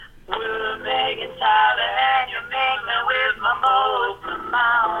Tyler, and you're mingling with Mimosa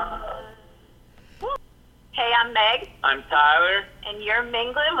Mamas. Hey, I'm Meg. I'm Tyler. And you're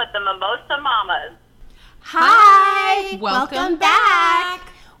mingling with the Mimosa Mamas. Hi! Welcome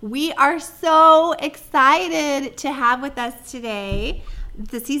back. We are so excited to have with us today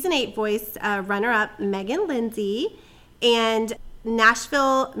the Season 8 Voice runner-up, Megan Lindsay, and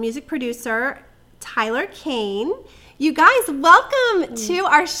Nashville music producer, Tyler Kane. You guys, welcome to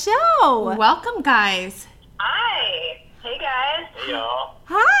our show. Welcome, guys. Hi. Hey, guys. Hey, y'all.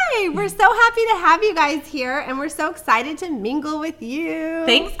 Hi, we're so happy to have you guys here, and we're so excited to mingle with you.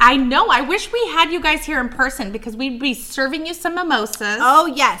 Thanks. I know. I wish we had you guys here in person because we'd be serving you some mimosas. Oh,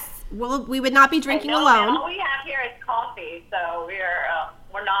 yes. Well, we would not be drinking alone. All we have here is coffee, so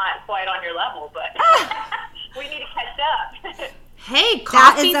we're not quite on your level, but we need to catch up. Hey, That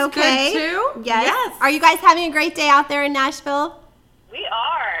coffee's is okay. good too. Yes. Are you guys having a great day out there in Nashville? We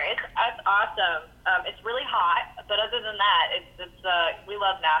are. It's awesome. It's really hot, but other than that, it's we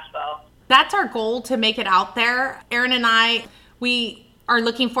love Nashville. That's our goal, to make it out there. Erin and I, we are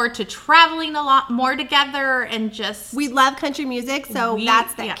looking forward to traveling a lot more together and just... We love country music, so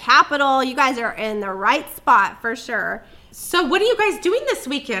that's the capital. You guys are in the right spot for sure. So what are you guys doing this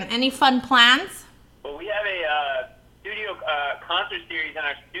weekend? Any fun plans? Well, we have a studio concert series in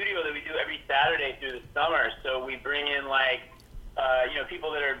our studio that we do every Saturday through the summer. So we bring in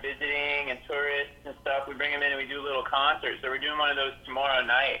people that are visiting and tourists and stuff. We bring them in and we do a little concert. So we're doing one of those tomorrow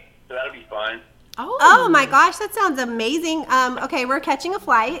night. So that'll be fun. Oh my gosh, that sounds amazing. Okay, we're catching a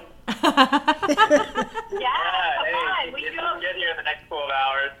flight. Hey, we can get here in the next 12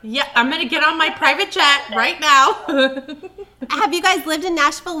 hours. Yeah, I'm going to get on my private jet right now. Have you guys lived in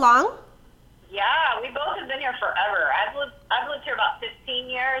Nashville long? Yeah, we both have been here forever. I've lived here about 15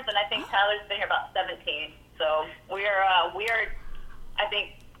 years, and I think Tyler's been here about 17. So we are I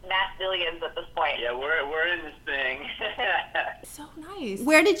think Nashvillians at this point. Yeah, we're in this thing. So nice.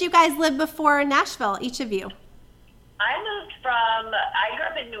 Where did you guys live before Nashville, each of you? I grew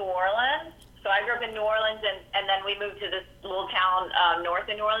up in New Orleans. So I grew up in New Orleans, and then we moved to this little town north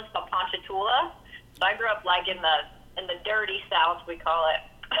of New Orleans called Ponchatoula. So I grew up like in the dirty South, we call it.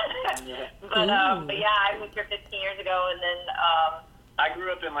 But yeah, I moved here 15 years ago, and then I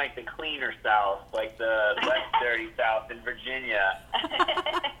grew up in like the cleaner South, like the less dirty South in Virginia.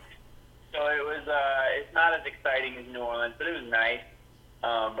 So it was it's not as exciting as New Orleans, but it was nice.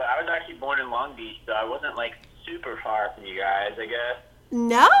 But I was actually born in Long Beach, so I wasn't like super far from you guys, I guess.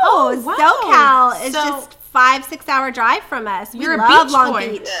 No, wow. SoCal is just 5-6 hour drive from us. You're we a love beach Long boy.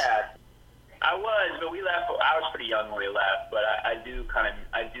 Beach. Yeah, I was, but we left. I was pretty young when we left, but I do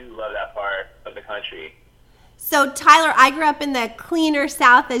love that part of the country. So Tyler, I grew up in the cleaner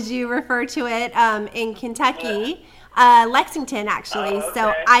South, as you refer to it, in Kentucky, Lexington actually. Oh, okay.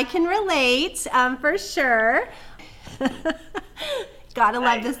 So I can relate for sure. Gotta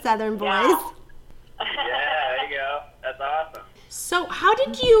love the Southern boys. Yeah, there you go. That's awesome. So how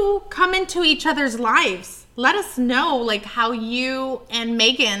did you come into each other's lives? Let us know, like, how you and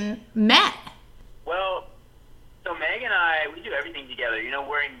Megan met. Well, so Meg and I, we do everything together. You know,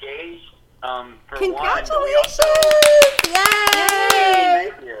 we're engaged. For Congratulations! One,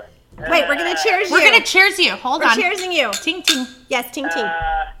 Yay! thank you. Wait, we're gonna cheers you. We're going to cheers you. Hold We're on. cheersing you. Ting, ting. Yes, ting ting.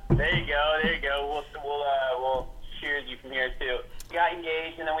 There you go. We'll cheers you from here too. We got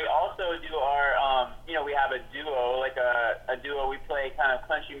engaged, and then we also do our, we have a duo, like a duo. We play kind of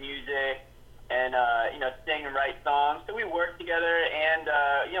country music and, sing and write songs. So we work together, and,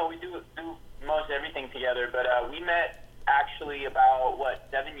 we do most everything together. But we met actually about,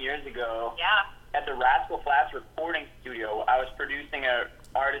 7 years ago? Yeah. At the Rascal Flatts recording studio. I was producing an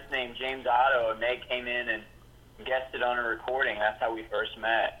artist named James Otto, and Meg came in and guested on a recording. That's how we first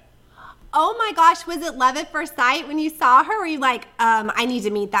met. Oh my gosh, was it love at first sight when you saw her? Were you like, I need to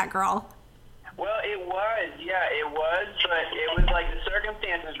meet that girl? Well, it was, but it was like the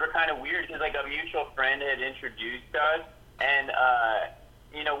circumstances were kind of weird because like a mutual friend had introduced us, and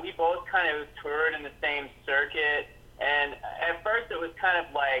we both kind of toured in the same circuit. And at first it was kind of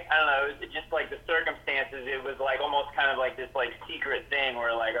like, I don't know, it was just like the circumstances. It was like almost kind of like this like secret thing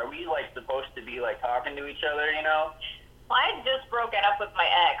where like, are we like supposed to be like talking to each other, you know? Well, I had just broken up with my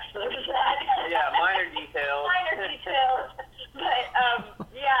ex, so there was that. Yeah, minor details. But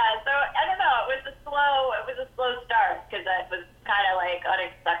so I don't know. It was a slow start because it was kind of like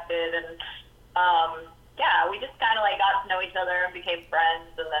unexpected, and we just kind of like got to know each other and became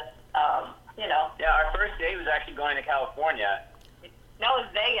friends, and then Yeah, our first date was actually going to California. No, it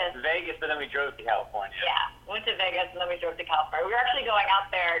was Vegas. Vegas, but then we drove to California. Yeah, went to Vegas and then we drove to California. We were actually going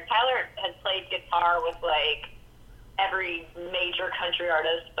out there. Tyler had played guitar with like every major country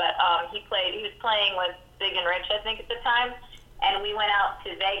artist, but he was playing with Big and Rich, I think, at the time, and we went out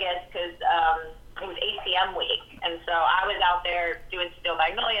to Vegas because it was ACM week, and so I was out there doing Steel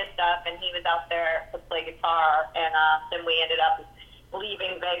Magnolia stuff, and he was out there to play guitar, and then we ended up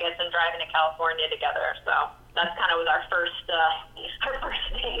leaving Vegas and driving to California together. So that's kind of was our first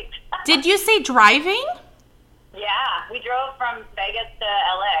date. Did you say driving? Yeah, we drove from Vegas to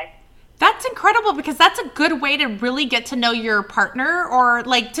LA. That's incredible, because that's a good way to really get to know your partner, or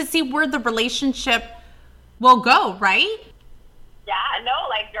like to see where the relationship will go, right? Yeah, no,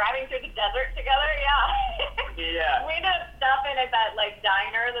 like driving through the desert together, yeah. Yeah. We ended up stopping at that like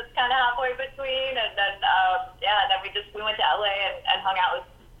diner that's kind of halfway between, and then then we went to LA and hung out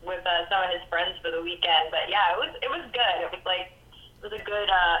with some of his friends for the weekend. But yeah, it was good. It was a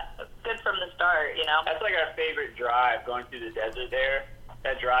good from the start, you know. That's like our favorite drive, going through the desert there.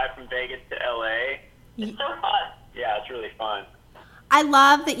 That drive from Vegas to LA. It's so fun. Yeah, it's really fun. I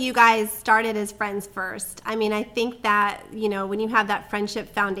love that you guys started as friends first. I mean, I think that, you know, when you have that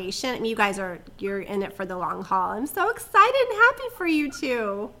friendship foundation, I mean, you're in it for the long haul. I'm so excited and happy for you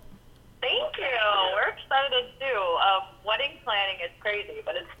two. Thank you. We're excited too. Wedding planning is crazy,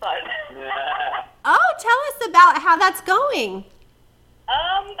 but it's fun. Oh, tell us about how that's going.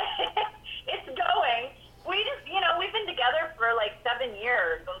 It's going. We just, you know, we've been together for like 7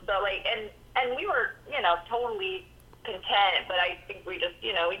 years, and so like, and we were, you know, totally content, but I think we just,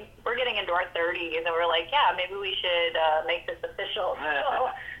 you know, we're getting into our 30s, and we're like, yeah, maybe we should make this official.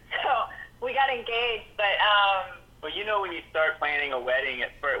 So we got engaged, but well, you know, when you start planning a wedding,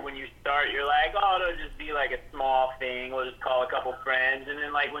 when you start, you're like, oh, it'll just be like a small thing. We'll just call a couple friends, and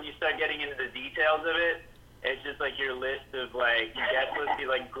then like when you start getting into the details of it, it's just like your list of like guest list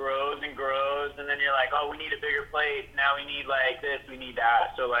like grows and grows, and then you're like, oh, we need a bigger place. Now we need like this, we need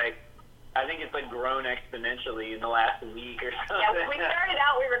that. So like, I think it's like grown exponentially in the last week or something. Yeah, we started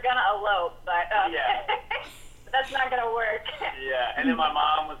out, we were gonna elope, but that's not gonna work. Yeah, and then my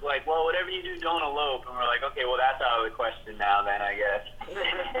mom was like, well, whatever you do, don't elope. And we're like, okay, well, that's out of the question now then, I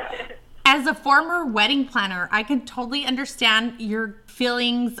guess. As a former wedding planner, I can totally understand your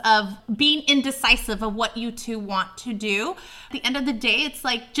feelings of being indecisive of what you two want to do. At the end of the day, it's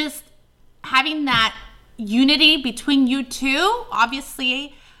like just having that unity between you two.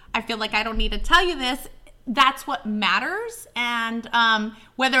 Obviously, I feel like I don't need to tell you this. That's what matters. And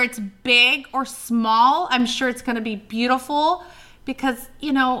whether it's big or small, I'm sure it's going to be beautiful, because,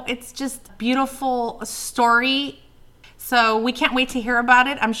 you know, it's just a beautiful story. So we can't wait to hear about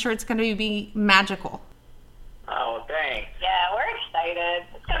it. I'm sure it's going to be magical. Oh, thanks. Yeah, we're excited.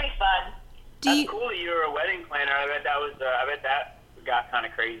 It's gonna be fun. That's cool that you were a wedding planner. I bet that got kind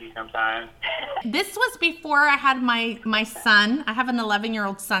of crazy sometimes. This was before I had my son. I have an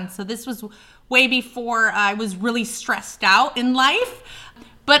 11-year-old son, so this was way before I was really stressed out in life.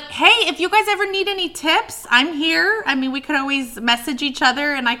 But hey, if you guys ever need any tips, I'm here. I mean, we could always message each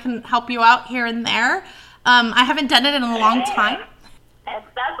other, and I can help you out here and there. I haven't done it in a long time. That's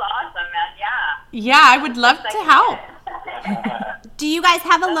awesome, man. Yeah, I would love to help. Do you guys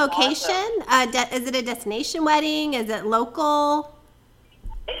have a location? Awesome. Is it a destination wedding? Is it local?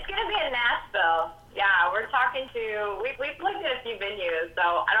 It's going to be in Nashville. Yeah, we're talking to, we've looked at a few venues,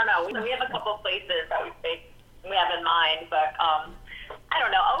 so I don't know. We have a couple places that we have in mind, but I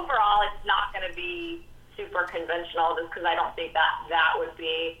don't know. Overall, it's not going to be super conventional, just because I don't think that would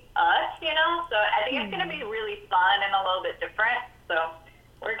be us, you know? So I think it's going to be really fun and a little bit different, so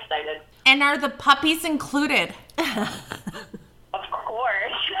we're excited. And are the puppies included? Of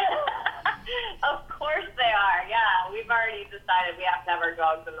course. Of course they are. Yeah, we've already decided we have to have our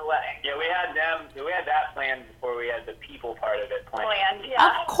dogs in the wedding. Yeah, we had that planned before we had the people part of it planned.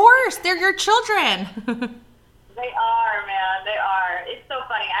 Yeah. Of course, they're your children. They are, man. They are. It's so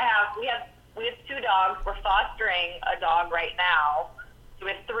funny. We have 2 dogs. We're fostering a dog right now. So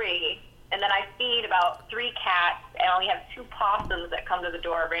we have 3. And then I feed about 3 cats, and I only have 2 possums that come to the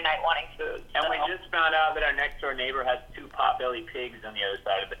door every night wanting food. And we just found out that our next door neighbor has 2 potbelly pigs on the other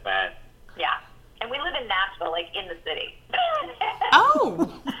side of the fence. Yeah. And we live in Nashville, like in the city.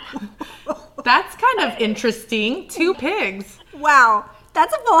 Oh, that's kind of interesting. 2 pigs. Wow,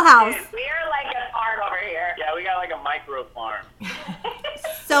 that's a full house. We are like a farm over here. Yeah, we got like a micro farm.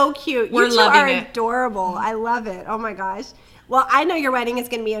 So cute. We're You two loving are it. adorable. I love it. Oh my gosh. Well, I know your wedding is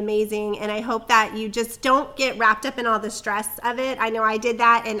going to be amazing, and I hope that you just don't get wrapped up in all the stress of it. I know I did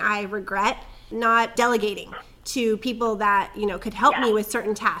that, and I regret not delegating to people that, you know, could help me with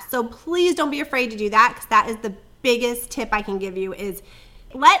certain tasks. So please don't be afraid to do that, because that is the biggest tip I can give you, is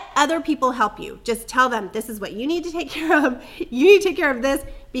let other people help you. Just tell them this is what you need to take care of. You need to take care of this,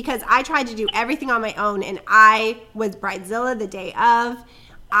 because I tried to do everything on my own, and I was bridezilla the day of.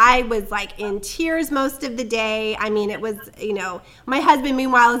 I was like in tears most of the day. I mean, it was, my husband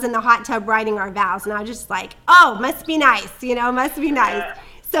meanwhile is in the hot tub writing our vows, and I was just like, oh, must be nice, must be nice.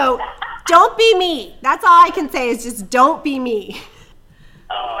 So don't be me. That's all I can say is just don't be me.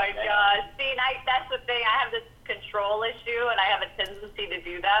 Oh my gosh. See, that's the thing. I have this control issue, and I have a tendency to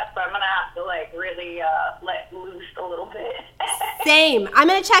do that, so I'm gonna have to like really let loose a little bit. Same. I'm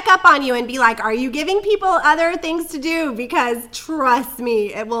gonna check up on you and be like, are you giving people other things to do? Because trust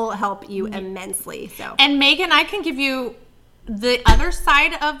me, it will help you immensely. So. And Megan, I can give you the other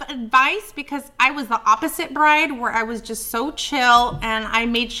side of advice, because I was the opposite bride, where I was just so chill, and I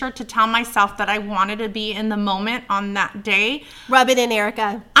made sure to tell myself that I wanted to be in the moment on that day. Rub it in,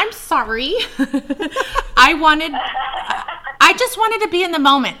 Erica. I'm sorry. I just wanted to be in the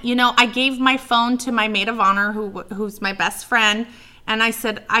moment. I gave my phone to my maid of honor, who's my best friend, and I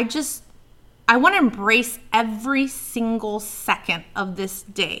said, I want to embrace every single second of this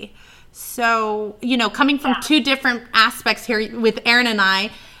day. So, coming from two different aspects here with Erin and I,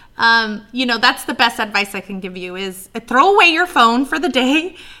 that's the best advice I can give you is throw away your phone for the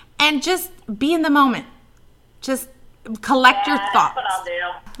day and just be in the moment. Just collect your thoughts. That's what I'll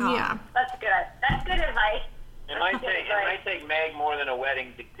do. Yeah. That's good. That's good advice. It might take Meg more than a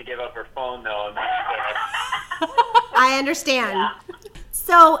wedding to give up her phone, though. I understand. Yeah.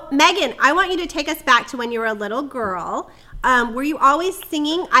 So, Megan, I want you to take us back to when you were a little girl. Were you always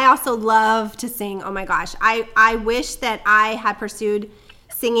singing? I also love to sing. Oh my gosh. I wish that I had pursued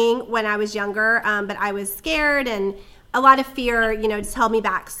singing when I was younger, but I was scared, and a lot of fear, just held me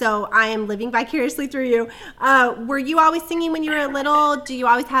back. So I am living vicariously through you. Were you always singing when you were little? Do you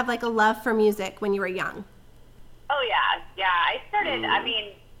always have like a love for music when you were young? Oh yeah. Yeah. I started,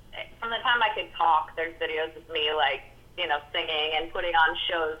 from the time I could talk, there's videos of me like, singing and putting on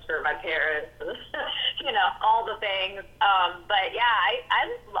shows for my parents, all the things. But yeah,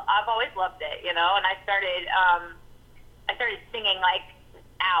 I've always loved it, and I started singing like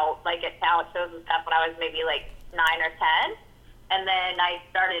at talent shows and stuff when I was maybe like 9 or 10. And then I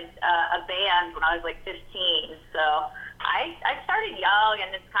started a band when I was like 15. So I started young,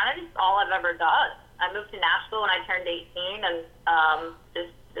 and it's kind of just all I've ever done. I moved to Nashville when I turned 18, and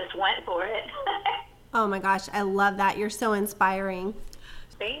just went for it. Oh my gosh, I love that. You're so inspiring.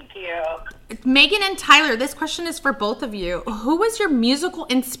 Thank you. Megan and Tyler, this question is for both of you. Who was your musical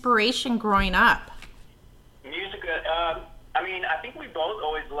inspiration growing up? Music, I think we both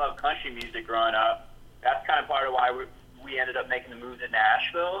always loved country music growing up. That's kind of part of why we ended up making the move to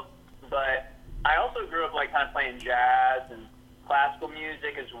Nashville. But I also grew up like kind of playing jazz and classical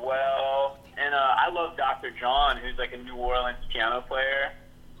music as well. And I love Dr. John, who's like a New Orleans piano player.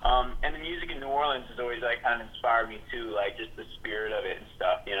 And the music in New Orleans has always like kind of inspired me too, like just the spirit of it and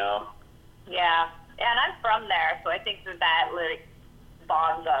stuff, Yeah, and I'm from there, so I think that like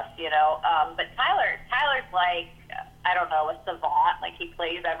bonds us, But Tyler's like, I don't know, a savant. Like he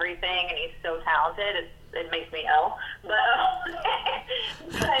plays everything, and he's so talented. It makes me ill. But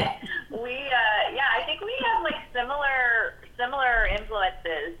we, I think we have like similar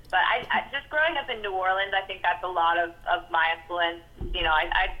influences. But I just growing up in New Orleans, I think that's a lot of my influence.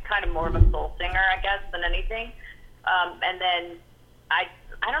 I'm kind of more of a soul singer, I guess, than anything. And then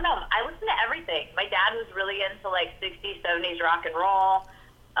I don't know, I listen to everything. My dad was really into like 60s, 70s rock and roll.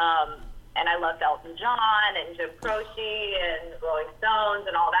 And I loved Elton John and Jim Croce and Rolling Stones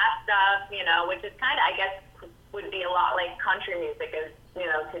and all that stuff, which is kind of, I guess, would be a lot like country music is,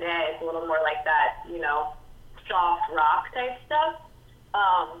 today. It's a little more like that, soft rock type stuff.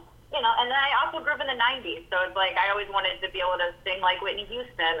 And then I also grew up in the 90s, so it's like I always wanted to be able to sing like Whitney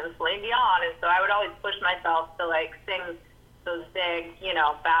Houston and Celine Dion, and so I would always push myself to like sing those big,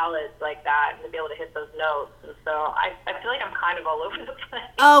 ballads like that and to be able to hit those notes. And so I feel like I'm kind of all over the place.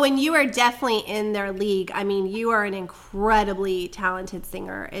 Oh, and you are definitely in their league. I mean, you are an incredibly talented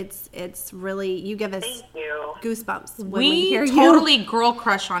singer. It's really, you give us goosebumps when we hear you. We totally girl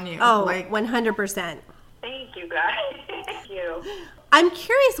crush on you. Oh, 100%. Thank you, guys. Thank you. I'm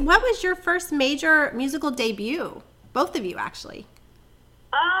curious, what was your first major musical debut? Both of you, actually.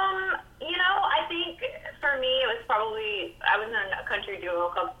 I think for me it was probably, I was in a country duo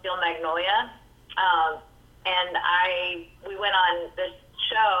called Steel Magnolia, and we went on this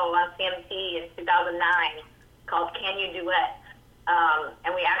show on CMT in 2009 called Can You Duet,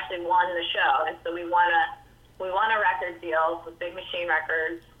 and we actually won the show, and so we won a record deal with Big Machine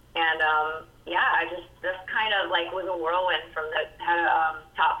Records, and I just kind of like was a whirlwind from had a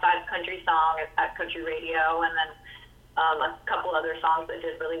top 5 country song at country radio, and then a couple other songs that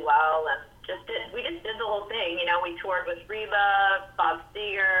did really well, and we just did the whole thing. You know, we toured with Reba, Bob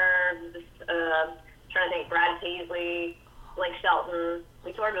Seger, trying to think, Brad Paisley, Blake Shelton.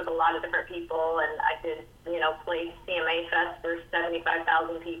 We toured with a lot of different people, and I did, you know, played CMA Fest for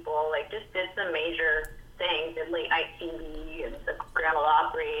 75,000 people. Like, just did some major things, did late night TV and the Grand Ole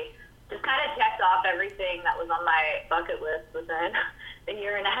Opry. Just kind of checked off everything that was on my bucket list within a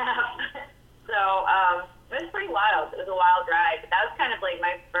year and a half. So it was pretty wild. It was a wild ride. But that was kind of like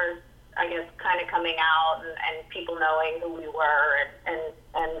my first, I guess, kind of coming out and people knowing who we were and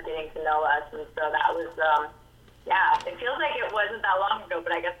getting to know us. And so that was, yeah, it feels like it wasn't that long ago,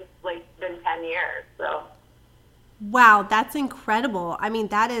 but I guess it's like been 10 years. So. Wow, that's incredible. I mean,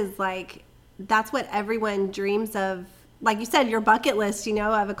 that is like, that's what everyone dreams of. Like you said, your bucket list, you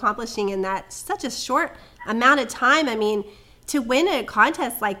know, of accomplishing in that such a short amount of time. I mean, to win a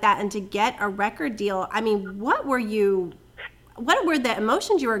contest like that and to get a record deal, I mean, what were the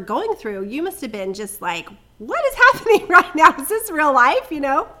emotions you were going through? You must have been just like, what is happening right now? Is this real life, you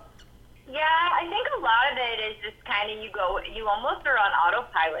know? Yeah, I think a lot of it is just kind of you almost are on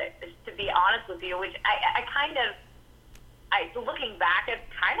autopilot, to be honest with you, which looking back, it's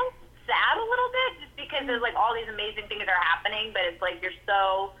kind of sad a little bit, just because there's like all these amazing things are happening, but it's like you're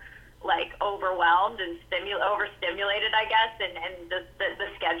so like overwhelmed and overstimulated, I guess, and the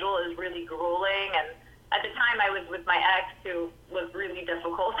schedule is really grueling. And at the time, I was with my ex, who was really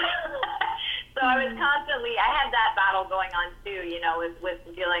difficult. So I was constantly, I had that battle going on too, you know, with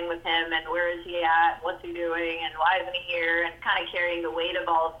dealing with him and where is he at, what's he doing, and why isn't he here, and kind of carrying the weight of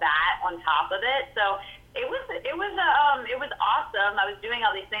all of that on top of it. So it was awesome. I was doing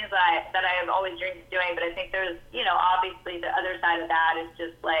all these things that I have always dreamed of doing, but I think there's, you know, obviously the other side of that is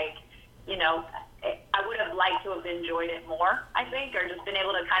just like, you know, I would have liked to have enjoyed it more, I think, or just been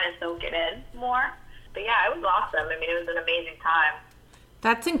able to kind of soak it in more. But yeah, it was awesome. I mean, it was an amazing time.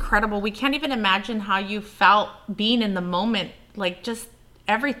 That's incredible. We can't even imagine how you felt being in the moment, like just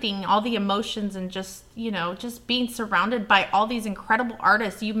everything, all the emotions, and just, you know, just being surrounded by all these incredible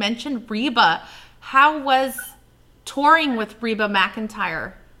artists. You mentioned Reba. How was touring with Reba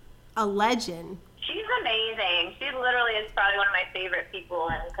McEntire? A legend. She's amazing. She literally is probably one of my favorite people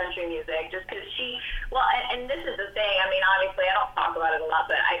in country music, just because and this is the thing, I mean, obviously I don't talk about it a lot,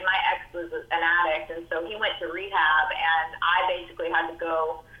 but my ex was an addict, and so he went to rehab, and I basically had to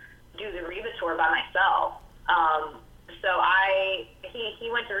go do the Reba tour by myself. So he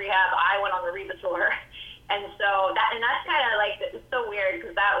went to rehab, I went on the Reba tour, and so that's kind of like, it's so weird,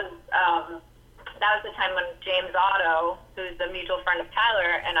 because that was the time when James Otto, who's a mutual friend of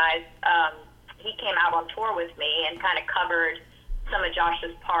Tyler, and he came out on tour with me and kind of covered some of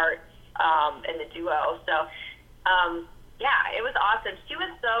Josh's parts in the duo. So, yeah, it was awesome. She was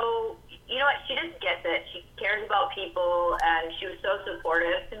so, you know what, she just gets it. She cares about people, and she was so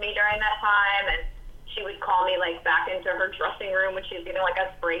supportive to me during that time. And she would call me, like, back into her dressing room when she was getting, like, a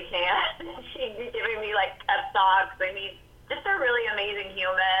spray tan. She'd be giving me, like, pep talks. I mean, just a really amazing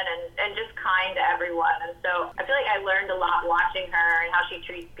human and just kind to everyone. And so I feel like I learned a lot watching her and how she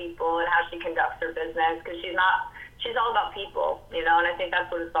treats people and how she conducts her business, because she's all about people, you know, and I think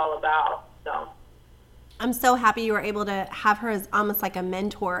that's what it's all about. So I'm so happy you were able to have her as almost like a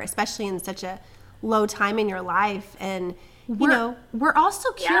mentor, especially in such a low time in your life. And, we're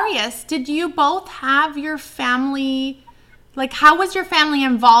also curious, did you both have your family, like, how was your family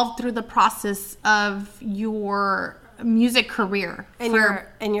involved through the process of your music career in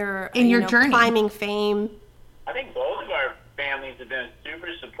your journey, climbing fame? I think both of our families have been super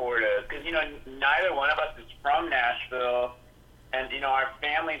supportive, because, you know, neither one of us is from Nashville, and, you know, our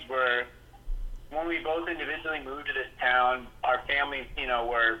families were, when we both individually moved to this town, our families, you know,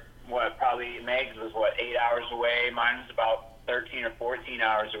 were probably Meg's was 8 hours away, mine was about 13 or 14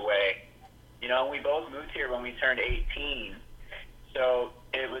 hours away, you know, and we both moved here when we turned 18. So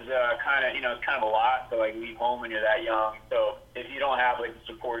it was it's kind of a lot to, like, leave home when you're that young. So if you don't have, like, the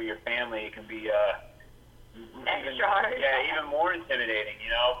support of your family, it can be extra hard. Yeah, even more intimidating, you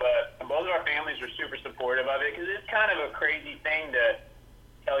know. But both of our families were super supportive of it, because it's kind of a crazy thing to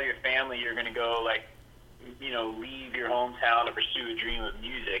tell your family you're going to go, like, you know, leave your hometown to pursue a dream of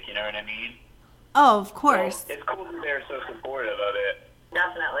music, you know what I mean? Oh, of course. So it's cool that they're so supportive of it.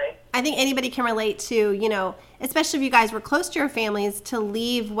 Definitely. I think anybody can relate to, you know, especially if you guys were close to your families, to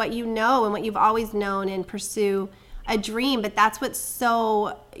leave what you know and what you've always known and pursue a dream. But that's what's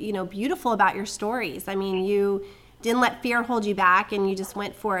so, you know, beautiful about your stories. I mean, you didn't let fear hold you back, and you just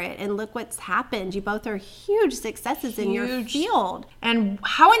went for it. And look what's happened. You both are huge successes in your field. And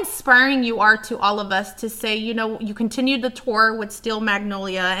how inspiring you are to all of us to say, you know, you continued the tour with Steel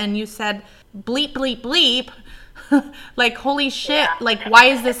Magnolia, and you said, bleep, bleep, bleep, like, holy shit, like, why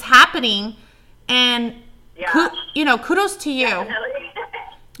is this happening? And, kudos to you. Definitely.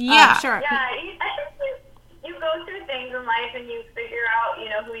 Yeah. Sure. Yeah, I think you go through things in life and you figure out,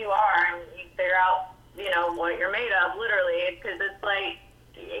 who you are, and you figure out, what you're made of, literally, because it's like,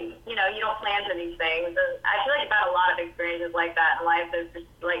 you don't plan for these things. And I feel like I've had a lot of experiences like that in life that just,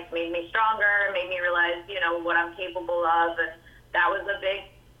 like, made me stronger, made me realize, what I'm capable of, and that was a big,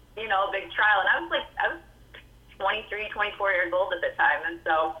 big trial. And I was 23, 24 years old at the time, and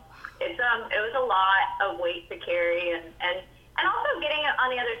so it was a lot of weight to carry, and also getting on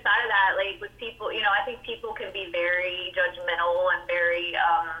the other side of that, like, with people, I think people can be very judgmental and very,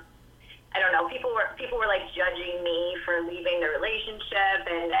 I don't know, people were like judging me for leaving the relationship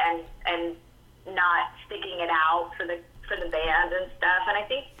and not sticking it out for the band and stuff. And I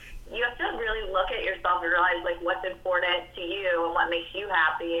think you have to really look at yourself and realize, like, what's important to you and what makes you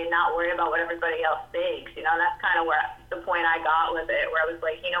happy, and not worry about what everybody else thinks. And that's kind of where the point I got with it, where I was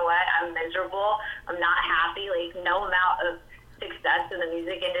like, you know what, I'm miserable, I'm not happy. Like, no amount of success in the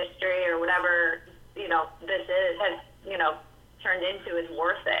music industry or whatever this has turned into is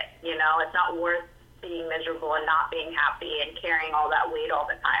worth it. It's not worth being miserable and not being happy and carrying all that weight all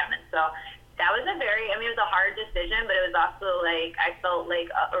the time. And so that was it was a hard decision, but it was also like, I felt like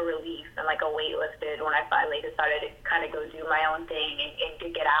a relief and like a weight lifted when I finally decided to kind of go do my own thing and to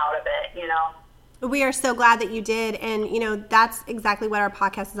get out of it. We are so glad that you did. And, that's exactly what our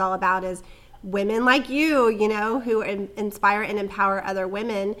podcast is all about, is women like you, who inspire and empower other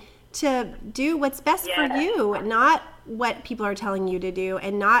women to do what's best for you, not what people are telling you to do,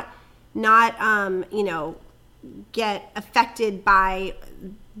 and not get affected by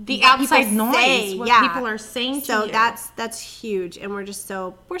the outside noise, what people are saying to you. So that's huge, and we're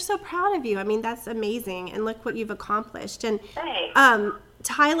so proud of you. I mean, that's amazing, and look what you've accomplished. And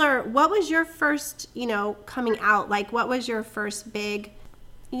Tyler, what was your first, coming out? Like, what was your first big,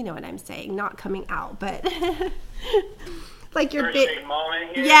 you know what I'm saying, not coming out, but like your first big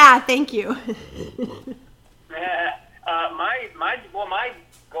moment here? Yeah, thank you. My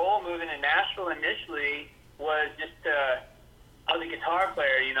goal moving to Nashville initially was just I was a guitar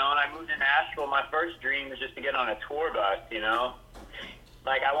player, and I moved to Nashville. My first dream was just to get on a tour bus,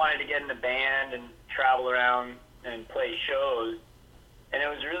 Like, I wanted to get in a band and travel around and play shows. And it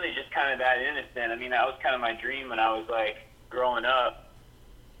was really just kind of that innocent. I mean, that was kind of my dream when I was, like, growing up.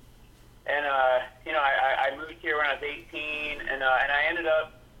 And, I moved here when I was 18, and I ended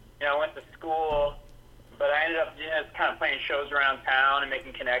up, I went to school, but I ended up just kind of playing shows around town and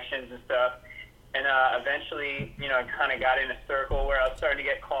making connections and stuff. And eventually, I kind of got in a circle where I was starting to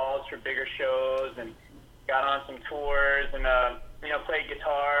get calls for bigger shows and got on some tours and, played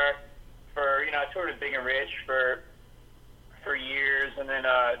guitar for, I toured with Big and Rich for years. And then,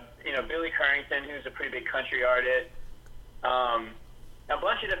 Billy Currington, who's a pretty big country artist, a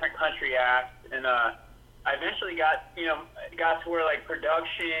bunch of different country acts. And I eventually got to where, like,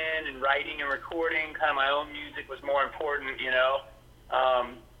 production and writing and recording kind of my own music was more important,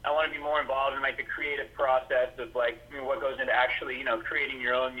 I want to be more involved in, like, the creative process of, like, what goes into actually, creating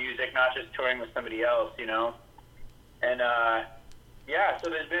your own music, not just touring with somebody else, And, so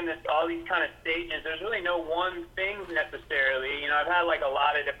there's been all these kind of stages. There's really no one thing necessarily. I've had, like, a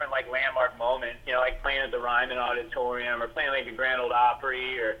lot of different, like, landmark moments, like playing at the Ryman Auditorium or playing, like, the Grand Ole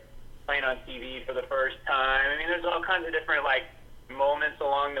Opry or playing on TV for the first time. I mean, there's all kinds of different, like, moments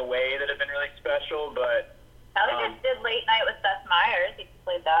along the way that have been really special, but... Kelly just did Late Night with Seth Meyers. He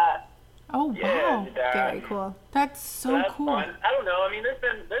played that. Oh, wow. Yeah, very cool. That's so cool. Fun. I don't know. I mean, there's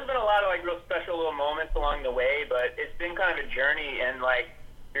been a lot of, like, real special little moments along the way, but it's been kind of a journey, and, like,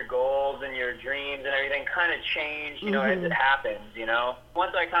 your goals and your dreams and everything kind of change, as it happens,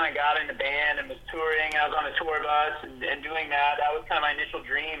 Once I kind of got in the band and was touring, I was on a tour bus and doing that was kind of my initial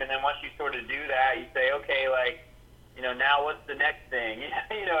dream. And then once you sort of do that, you say, okay, like, now what's the next thing?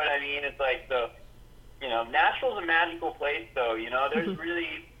 You know what I mean? It's like, so... Nashville's a magical place, though. There's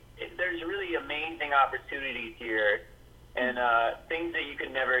really amazing opportunities here, and things that you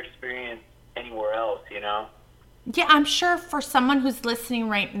could never experience anywhere else. Yeah, I'm sure for someone who's listening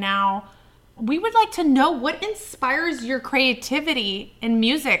right now, we would like to know what inspires your creativity in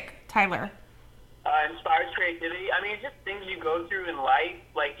music, Tyler. Inspires creativity. I mean, just things you go through in life,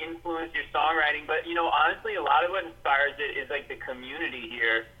 like, influence your songwriting. But honestly, a lot of what inspires it is, like, the community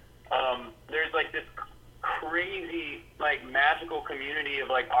here. There's, like, this crazy, like, magical community of,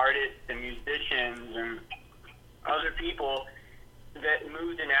 like, artists and musicians and other people that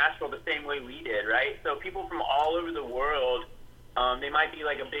moved to Nashville the same way we did, right? So people from all over the world, they might be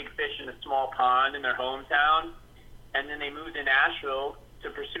like a big fish in a small pond in their hometown, and then they move to Nashville, to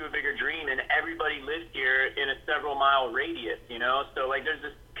pursue a bigger dream, and everybody lives here in a several mile radius, you know? So like there's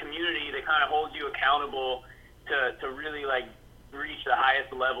this community that kind of holds you accountable to really like reach the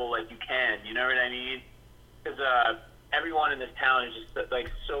highest level like you can, you know what I mean? Because everyone in this town is just like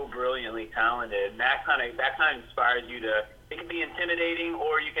so brilliantly talented, and that kind of inspires you to. It can be intimidating,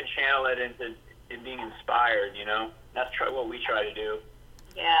 or you can channel it into being inspired. You know, that's what we try to do.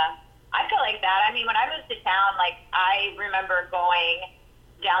 Yeah, I feel like that. I mean, when I moved to town, like I remember going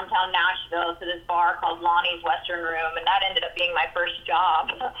downtown Nashville to this bar called Lonnie's Western Room, and that ended up being my first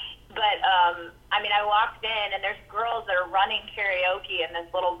job. But I mean, I walked in, and there's girls that are running karaoke in this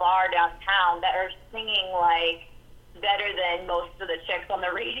little bar downtown that are singing like better than most of the chicks on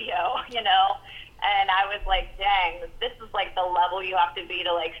the radio, you know? And I was like, dang, this is like the level you have to be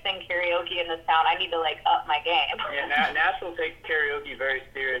to like sing karaoke in this town. I need to like up my game. Yeah, Nashville takes karaoke very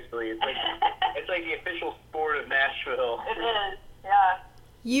seriously. It's like the official sport of Nashville. It is, yeah.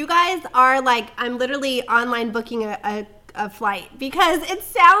 You guys are like, I'm literally online booking a flight because it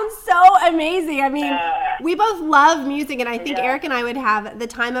sounds so amazing. I mean, we both love music, and I think Eric and I would have the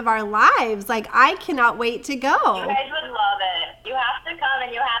time of our lives. Like, I cannot wait to go. You guys would love it. You have to come,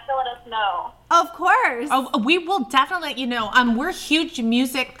 and you have to let us know. Of course. Oh, we will definitely let you know. We're huge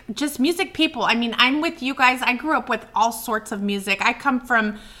music people. I mean, I'm with you guys. I grew up with all sorts of music. I come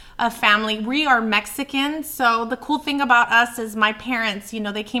from a family. We are Mexican, so the cool thing about us is my parents, you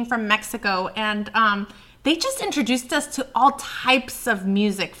know, they came from Mexico, and they just introduced us to all types of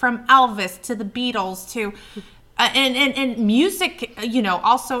music, from Elvis to the Beatles to and music, you know,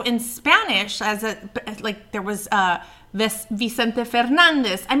 also in Spanish like there was Vicente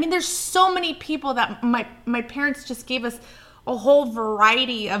Fernandez. I mean, there's so many people that my parents just gave us a whole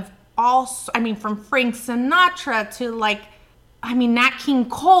variety of from Frank Sinatra to like, I mean, Nat King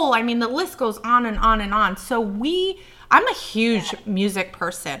Cole. I mean, the list goes on and on and on. So I'm a huge music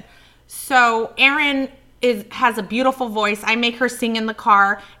person. So Erin has a beautiful voice. I make her sing in the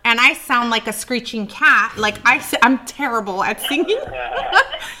car, and I sound like a screeching cat. Like I'm terrible at singing.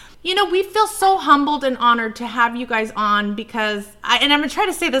 You know, we feel so humbled and honored to have you guys on because, and I'm going to try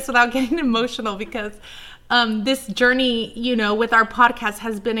to say this without getting emotional, because this journey, you know, with our podcast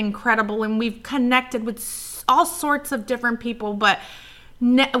has been incredible, and we've connected with all sorts of different people, but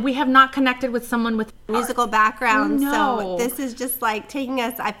we have not connected with someone with musical background. No. So this is just like taking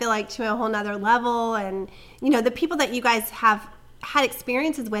us, I feel like, to a whole nother level. And, you know, the people that you guys have had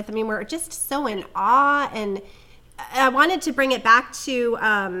experiences with, I mean, we're just so in awe. And I wanted to bring it back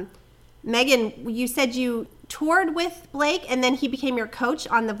to Megan. You said you toured with Blake, and then he became your coach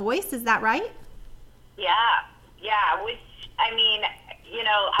on The Voice. Is that right? Yeah. Which, I mean, you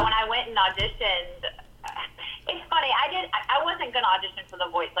know, when I went and auditioned, it's funny. I wasn't gonna audition for The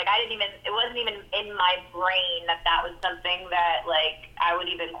Voice. Like, it wasn't even in my brain that was something that like I would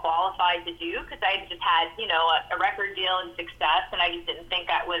even qualify to do, because I just had, you know, a record deal and success, and I just didn't think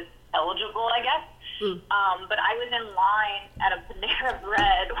I was eligible, I guess. But I was in line at a Panera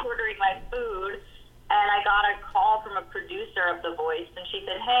Bread ordering my food, and I got a call from a producer of The Voice, and she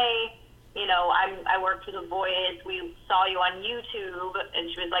said, "Hey, you know, I work for The Voice. We saw you on YouTube,"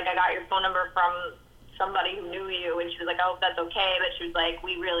 and she was like, "I got your phone number from somebody who knew you," and she was like, "I hope that's okay," but she was like,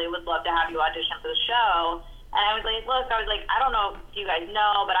 "We really would love to have you audition for the show." And I was like, "Look," I was like, "I don't know if you guys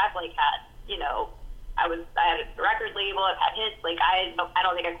know, but I've like had, you know, I had a record label, I've had hits, like I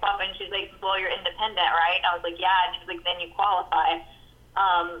don't think I qualify." And she's like, "Well, you're independent, right?" And I was like, "Yeah." And she was like, "Then you qualify."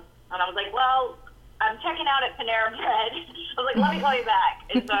 And I was like, "Well, I'm checking out at Panera Bread." I was like, "Let me call you back."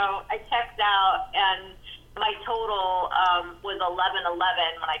 And so I checked out, and my total was 1111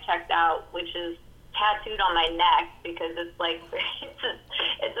 when I checked out, which is tattooed on my neck, because it's like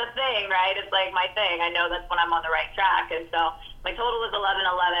it's a thing, right? It's like my thing. I know that's when I'm on the right track. And so my total was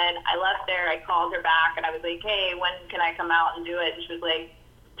 1111. I left there. I called her back, and I was like, "Hey, when can I come out and do it?" And she was like,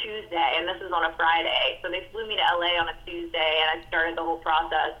 "Tuesday." And this was on a Friday, so they flew me to LA on a Tuesday, and I started the whole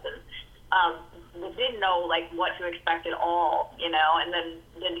process, and didn't know like what to expect at all, you know. And then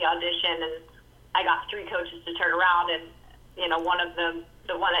did the audition, and I got 3 coaches to turn around, and you know, one of them,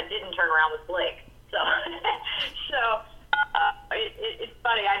 the one that didn't turn around, was Blake. So, it's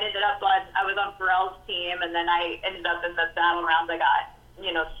funny. I was on Pharrell's team, and then I ended up in the battle rounds. I got,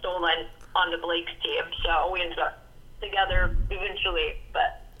 you know, stolen onto Blake's team. So we ended up together eventually.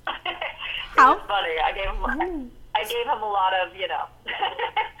 But it was funny. I gave him a lot of, you know,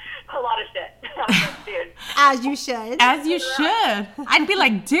 a lot of shit. I was like, dude. As you should. As you should. I'd be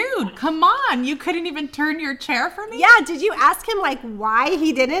like, "Dude, come on. You couldn't even turn your chair for me?" Yeah, did you ask him like why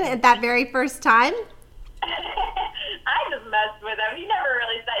he didn't at that very first time? I just messed with him. He never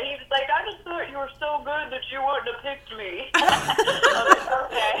really said. He was like, "I just thought you were so good that you wouldn't have picked me. I was like,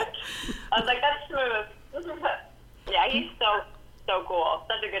 okay. I was like, that's smooth. Yeah, he's so cool.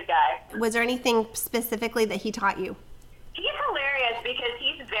 Such a good guy. Was there anything specifically that he taught you? He's hilarious because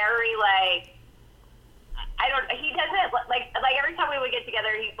he's very he doesn't like every time we would get together,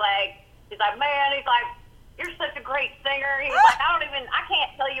 he's like, man, you're such a great singer. He's like, I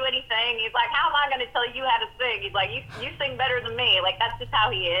can't tell you anything. He's like, how am I going to tell you how to sing? He's like, you sing better than me. Like, that's just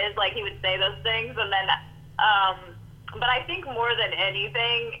how he is. Like, he would say those things. And then, but I think more than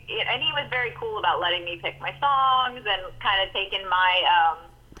anything, and he was very cool about letting me pick my songs and kind of taking my,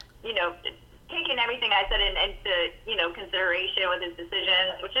 taking everything I said into, consideration with his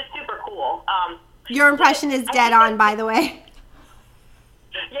decisions, which is super cool. Your impression is dead on, by the way.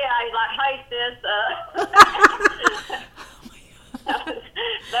 Yeah, he's like, hi, sis.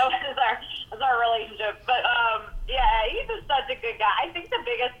 That was our relationship. But, he's just such a good guy. I think the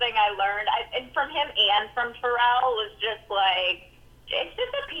biggest thing I learned, and from him and from Pharrell, was just it's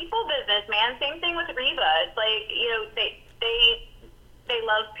just a people business, man. Same thing with Reba. It's like, they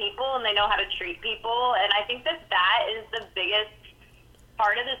love people and they know how to treat people. And I think that is the biggest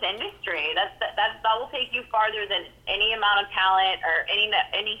part of this industry. That will take you farther than any amount of talent or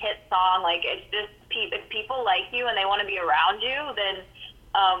any hit song. Like, it's just if people like you and they want to be around you, then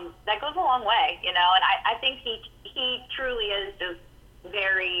that goes a long way, And I think he truly is just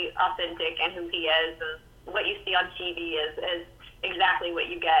very authentic in who he is, and what you see on TV is exactly what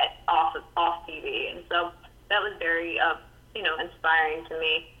you get off TV. And so that was very inspiring to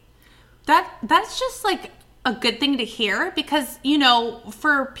me. That's just like a good thing to hear, because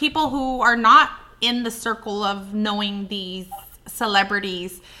for people who are not in the circle of knowing these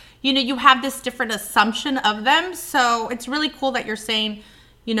celebrities, you have this different assumption of them. So it's really cool that you're saying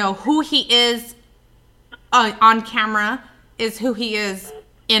who he is on camera is who he is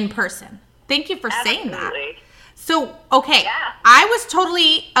in person. Thank you for saying that. So, okay, yeah. I was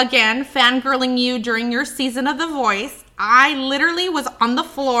totally, again, fangirling you during your season of The Voice. I literally was on the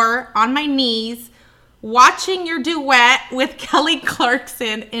floor, on my knees, watching your duet with Kelly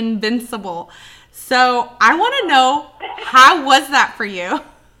Clarkson, Invincible. So I want to know, how was that for you?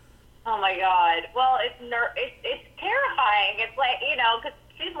 Oh my God. Well, it's terrifying. It's like, because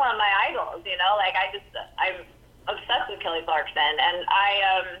she's one of my idols, I'm obsessed with Kelly Clarkson. And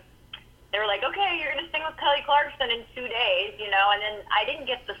they were like, okay, you're going to sing with Kelly Clarkson in 2 days, and then I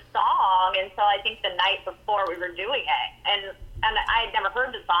didn't get the song until I think the night before we were doing it. And I had never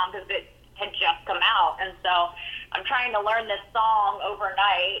heard the song because it had just come out. And so I'm trying to learn this song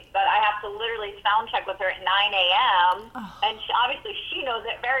overnight, but I have to literally sound check with her at 9 a.m. Oh. And obviously she knows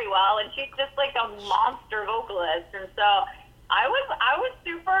it very well, and she's just like a monster vocalist. And so I was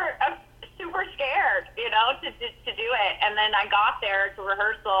super scared, to do it. And then I got there to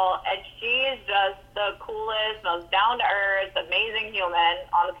rehearsal, and she is just the coolest, most down-to-earth, amazing human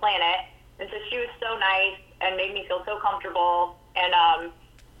on the planet. And so she was so nice and made me feel so comfortable. And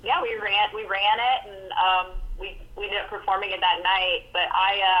we ran it, and we ended up performing it that night. But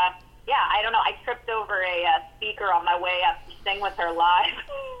I don't know. I tripped over a speaker on my way up to sing with her live.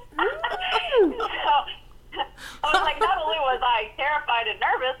 So I was like, not only was I terrified and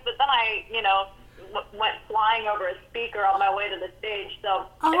nervous, but then I, went flying over a speaker on my way to the stage. So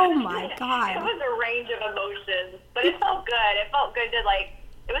oh my God, it was a range of emotions, but it felt good. It felt good to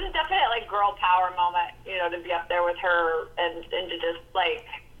it was a definite girl power moment, to be up there with her and to just I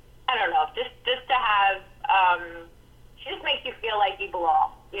don't know, just to have, she just makes you feel like you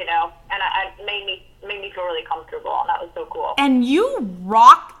belong, and it made me feel really comfortable, and that was so cool. And you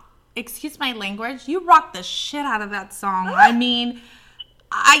rock. Excuse my language, you rocked the shit out of that song. I mean,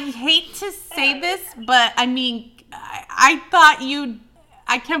 I hate to say this, but I mean, I thought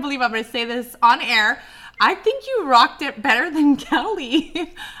I can't believe I'm going to say this on air. I think you rocked it better than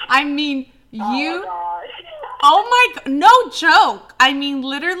Kelly. I mean, oh my God, no joke. I mean,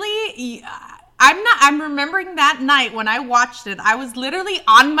 literally, I'm remembering that night when I watched it. I was literally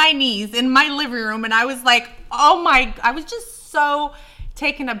on my knees in my living room, and I was like, I was just so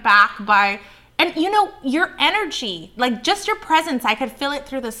taken aback by, and your energy, just your presence. I could feel it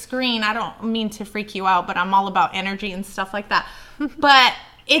through the screen. I don't mean to freak you out, but I'm all about energy and stuff like that. But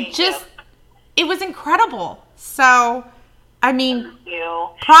it was incredible. So, I mean,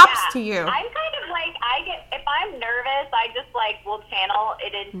 props to you. I'm kind of if I'm nervous, I just will channel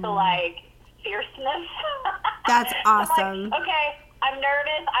it into fierceness. That's awesome. I'm okay, I'm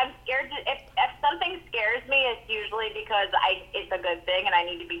nervous. I'm scared. If something scares me, it's usually because it's a good thing and I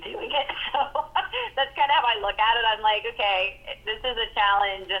need to be doing it. So that's kind of how I look at it. I'm like, okay, this is a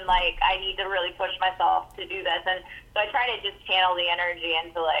challenge, and I need to really push myself to do this. And so I try to just channel the energy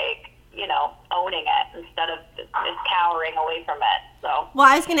into owning it instead of just cowering away from it. So. Well,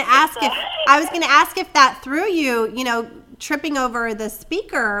 I was going to ask if that threw you, tripping over the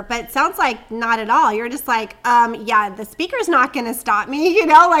speaker, but it sounds like not at all. You're just like, yeah, the speaker's not going to stop me,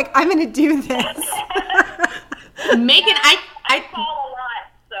 like I'm going to do this. Megan, I fall a lot,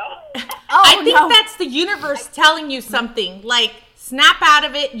 so. I think that's the universe telling you something. Like, snap out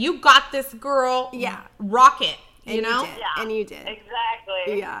of it. You got this, girl. Yeah. Rock it. You know? You did. Yeah. And you did.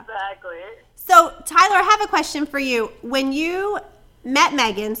 Exactly. Yeah. Exactly. So, Tyler, I have a question for you. When you met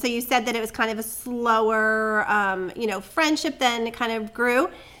Megan, so you said that it was kind of a slower, friendship, then it kind of grew.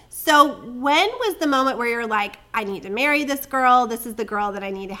 So when was the moment where you're like, I need to marry this girl. This is the girl that I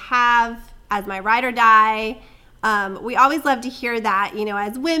need to have as my ride or die. We always love to hear that,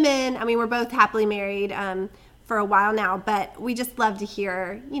 as women. I mean, we're both happily married for a while now, but we just love to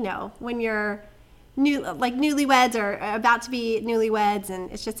hear, when you're newlyweds or about to be newlyweds,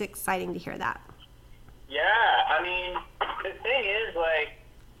 and it's just exciting to hear that. Yeah, I mean, the thing is,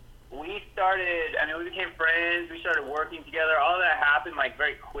 we became friends, we started working together, all that happened,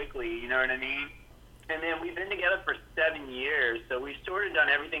 very quickly, you know what I mean? And then we've been together for 7 years, so we've sort of done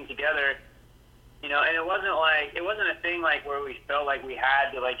everything together, and it wasn't a thing, where we felt like we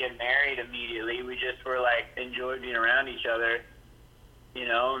had to, get married immediately. We just were, enjoyed being around each other,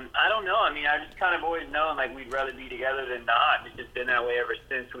 and I don't know, I mean, I've just kind of always known, we'd rather be together than not. It's just been that way ever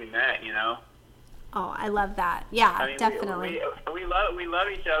since we met, Oh, I love that. Yeah, I mean, definitely. We love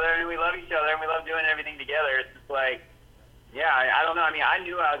each other, and we love each other, and we love doing everything together. It's just I don't know. I mean, I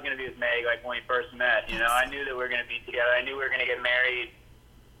knew I was going to be with Meg, when we first met, I knew that we were going to be together. I knew we were going to get married.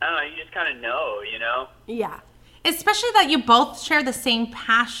 I don't know, you just kind of know, Yeah. Especially that you both share the same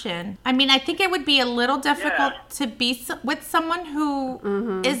passion. I mean, I think it would be a little difficult to be with someone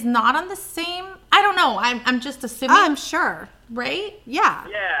who is not on the same. I don't know. I'm just assuming. I'm sure. Right? Yeah.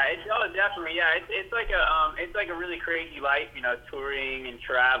 Yeah, definitely. Yeah, it's like a really crazy life, touring and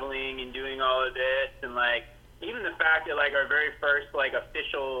traveling and doing all of this, and even the fact that our very first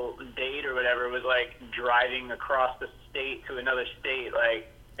official date or whatever was driving across the state to another state,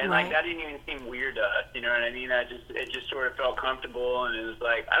 and right. That didn't even seem weird to us, you know what I mean? It just sort of felt comfortable, and it was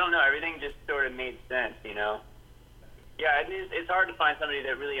I don't know, everything just sort of made sense, Yeah, it's hard to find somebody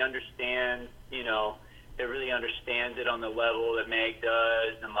that really understands, that really understands it on the level that Meg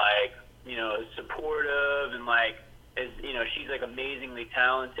does, and is supportive, and is she's amazingly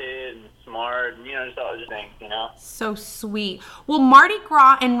talented and smart, and just all those things, So sweet. Well, Mardi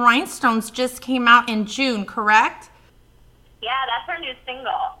Gras and Rhinestones just came out in June, correct? Yeah, that's our new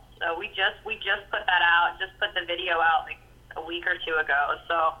single. So we just put that out. Just put the video out a week or two ago.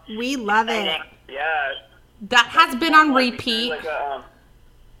 So we love exciting. it. Yeah. That has been on repeat.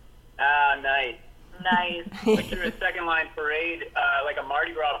 Nice. Nice. We threw a second line parade, a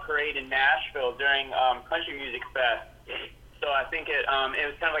Mardi Gras parade in Nashville during Country Music Fest. So I think it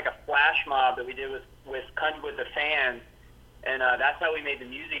was kind of a flash mob that we did with the fans, and that's how we made the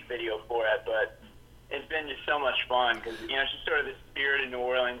music video for it. But it's been just so much fun because it's just sort of the spirit of New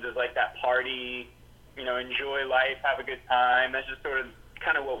Orleans is that party, enjoy life, have a good time. That's just sort of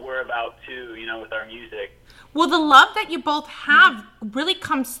kind of what we're about too, with our music. Well, the love that you both have really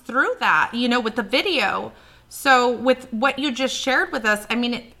comes through that, with the video. So with what you just shared with us, I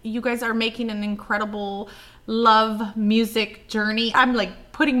mean, you guys are making an incredible love music journey. I'm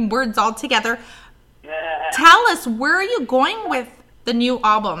putting words all together. Tell us, where are you going with the new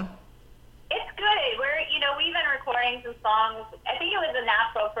album? It's good. We've been recording some songs. I think it was a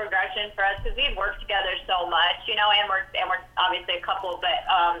natural progression for us because we had worked together so much, and we're obviously a couple, but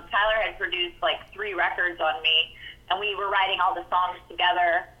Tyler had produced 3 records on me, and we were writing all the songs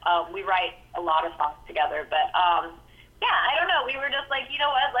together. We write a lot of songs together, but I don't know. We were just what,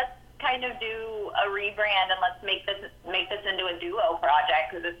 let's kind of do a rebrand and let's make this into a duo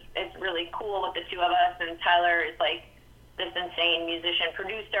project because it's really cool with the two of us, and Tyler is this insane musician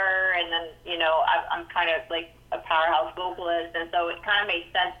producer, and then I'm kind of a powerhouse vocalist, and so it kind of made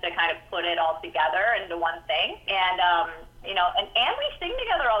sense to kind of put it all together into one thing. And and we sing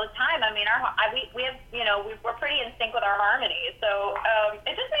together all the time. I mean, we have we're pretty in sync with our harmonies, so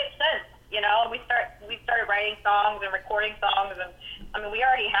it just made sense. We started writing songs and recording songs, and I mean, we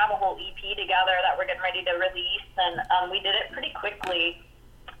already have a whole EP together that we're getting ready to release, and we did it pretty quickly.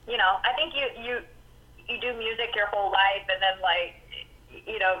 I think you do music your whole life, and then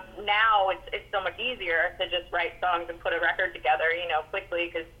now it's so much easier to just write songs and put a record together,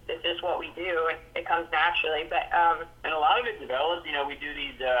 quickly because it's just what we do and it comes naturally. But and a lot of it develops. We do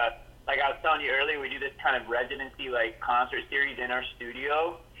these like I was telling you earlier, we do this kind of residency concert series in our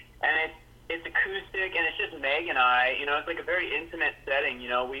studio, and it's acoustic, and it's just Meg and I. You know, it's like a very intimate setting. You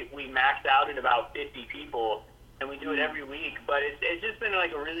know, we max out at about 50 people, and we do it every week. But it's just been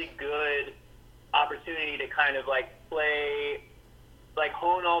like a really good opportunity to kind of like play, like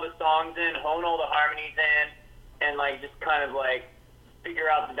hone all the songs in, hone all the harmonies in, and like just kind of like figure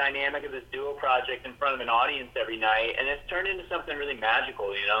out the dynamic of this duo project in front of an audience every night. And it's turned into something really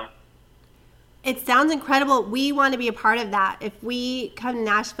magical, you know? It sounds incredible. We want to be a part of that. If we come to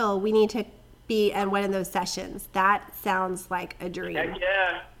Nashville, we need to be in one of those sessions. That sounds like a dream. Heck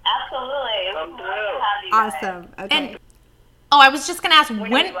yeah. Absolutely. Come through. Have you guys. Awesome. Okay. And I was just gonna ask,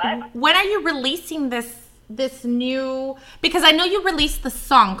 what? when are you releasing this new? Because I know you released the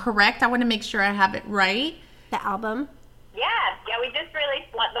song, correct? I want to make sure I have it right. The album. Yeah, we just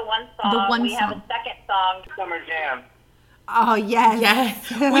released the one song. The one we have song. a second song. Summer Jam. Oh, yes.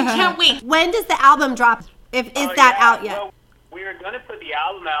 Yes, we can't wait. When does the album drop? Is that out yet? Well, we were going to put the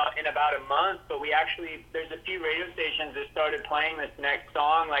album out in about a month, but there's a few radio stations that started playing this next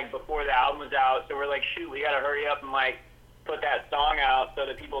song like before the album was out. So we're like, shoot, we got to hurry up and like put that song out so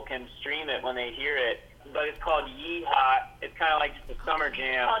that people can stream it when they hear it. But it's called Ye Hot. It's kind of like just a summer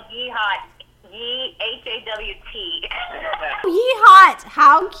jam. Called Ye Hot. Ye H-A-W-T. Yeehaw!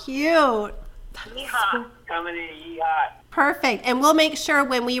 How cute. Ye Hot. Coming in Ye Hot. Perfect. And we'll make sure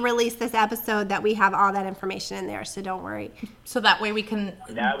when we release this episode that we have all that information in there, so don't worry. So that way we can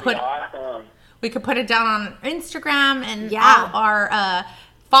That'd be awesome. we could put it down on Instagram, and Yeah. all our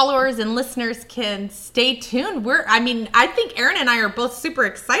followers and listeners can stay tuned. I think Erin and I are both super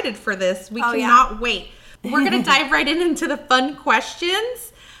excited for this. We Oh, yeah. cannot wait. We're gonna dive right into the fun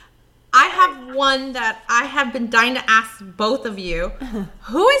questions. I have one that I have been dying to ask both of you.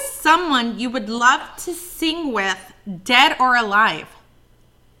 Who is someone you would love to sing with, dead or alive?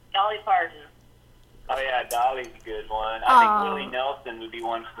 Dolly Parton. Oh, yeah, Dolly's a good one. Aw. I think Willie Nelson would be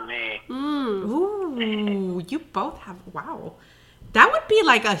one for me. Ooh, you both have, wow. That would be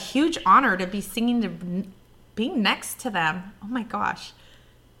like a huge honor to be being next to them. Oh my gosh.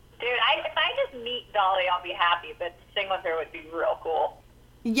 Dude, if I just meet Dolly, I'll be happy, but to sing with her would be real cool.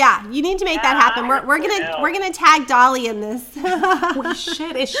 Yeah, you need to make that happen. We're gonna tag Dolly in this. Holy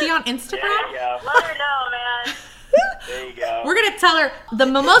shit, is she on Instagram? There you go. Let her know, man. There you go. We're gonna tell her the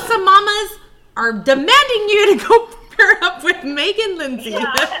Mimosa Mamas are demanding you to go pair up with Megan Lindsay.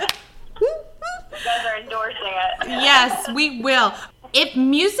 Yeah. You guys are endorsing it. Yes, we will. If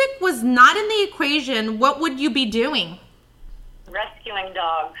music was not in the equation, what would you be doing? Rescuing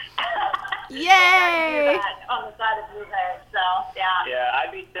dogs. Yay! Do that on the side of music, so, yeah. Yeah,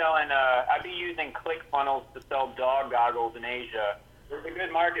 I'd be using ClickFunnels to sell dog goggles in Asia. There's a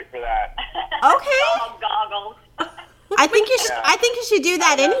good market for that. Okay. Dog goggles. I think you should do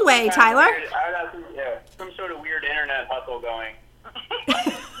that anyway, Tyler. I got some sort of weird internet hustle going.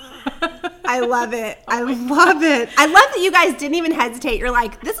 I love it. I love it. I love that you guys didn't even hesitate. You're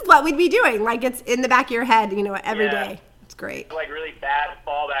like, this is what we'd be doing. Like, it's in the back of your head, every Yeah. day. It's great. Like really bad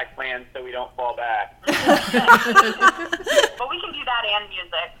fallback plans so we don't fall back. But we can do that and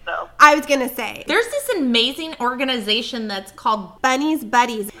music, so. I was going to say, There's this amazing organization that's called, Bunny's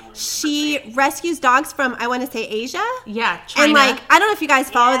Buddies. She rescues dogs from, I want to say, Asia. yeah, China. And like, I don't know if you guys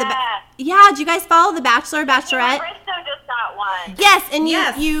follow do you guys follow The Bachelor, Bachelorette? Bristow just got one. Yes, and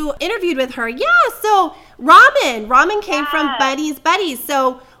Yes. you interviewed with her. Yeah, so Ramen came from Yes. Bunny's Buddies.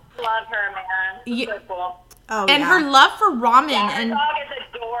 So, Love her, man. Yeah. So cool. oh and yeah. her love for ramen Yeah, her and dog is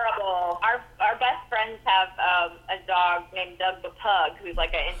adorable. Our best friends have a dog named Doug the Pug, who's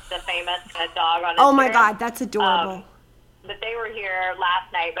like an Insta famous dog on Instagram. Oh my God, that's adorable. But they were here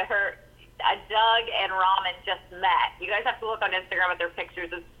last night, but Doug and Ramen just met. You guys have to look on Instagram at their pictures.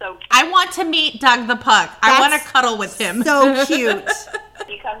 It's so cute. I want to meet Doug the Pug. I want to That's cuddle with him. So cute.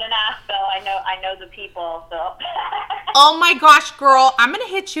 You come to Nashville, I know the people, so. Oh my gosh, girl, I'm gonna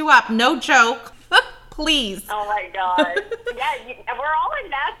hit you up. No joke. Please. Oh my God. Yeah, we're all in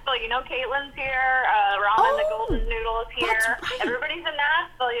Nashville. Caitlin's here. Ramen the Golden Noodle is here. that's right. Everybody's in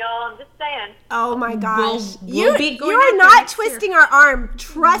Nashville, y'all. I'm just saying. Oh my gosh. We'll be going you are out there not next year. twisting our arm.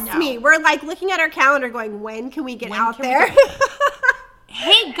 Trust No. me. We're like looking at our calendar going, when can we get When out can we there?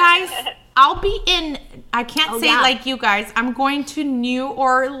 Hey guys, I'll be in. I can't say yeah. like you guys. I'm going to New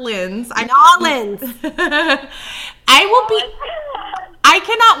Orleans. Nolans. I will be. I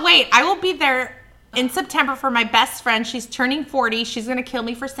cannot wait. I will be there in September for my best friend. She's turning 40. She's gonna kill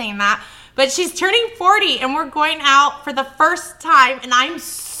me for saying that, but she's turning 40, and we're going out for the first time, and I'm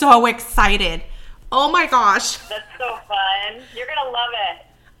so excited. Oh my gosh, That's so fun. You're going to love it.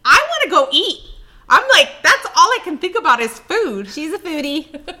 I want to go eat. I'm like, that's all I can think about is food. She's a foodie.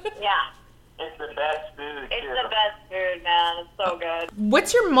 Yeah. It's the best food, It's too. the best food, man. It's so good.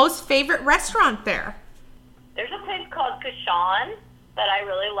 What's your most favorite restaurant there? There's a place called Kashan that I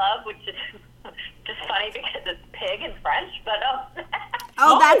really love, which is just funny because it's pig in French, but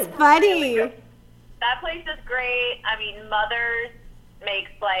Oh, that's funny. that place is great. I mean, Mother's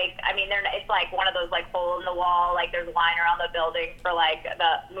makes it's like one of those like hole in the wall, like there's a line around the building for like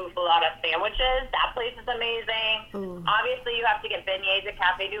the muffaletta sandwiches. That place is amazing. Ooh. Obviously, you have to get beignets at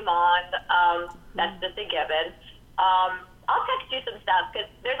Cafe Du Monde. That's just a given. I'll text you some stuff because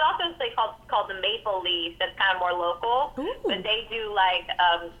there's also a place called the Maple Leaf that's kind of more local, Ooh. but they do like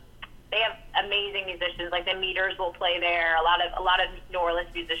they have amazing musicians. Like the Meters will play there. A lot of New Orleans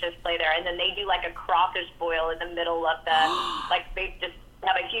musicians play there, and then they do like a crawfish boil in the middle of the like they just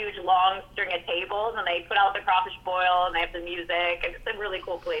have a huge long string of tables, and they put out the crawfish boil, and they have the music, and it's a really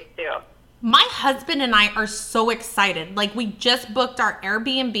cool place too. My husband and I are so excited. Like, we just booked our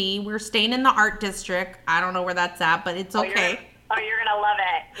Airbnb. We're staying in the Art District. I don't know where that's at, but it's okay. You're gonna love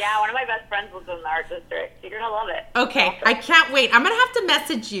it. Yeah, one of my best friends lives in the Art District. You're gonna love it. Okay, I can't wait. I'm gonna have to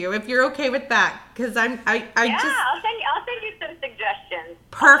message you if you're okay with that, because I'll send you some suggestions.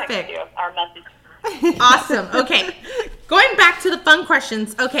 Perfect. I'll text you our message. Awesome. Okay, going back to the fun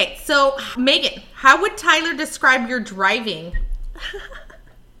questions. Okay, so Megan, how would Tyler describe your driving?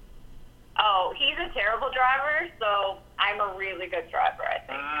 Oh, he's a terrible driver, so I'm a really good driver, I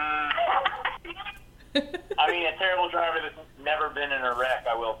think. I mean, a terrible driver that's never been in a wreck,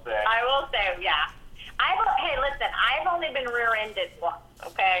 I will say. I will say, yeah. Hey, listen, I've only been rear-ended once,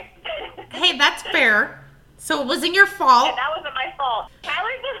 okay? Hey, that's fair. So it wasn't your fault. And that wasn't my fault.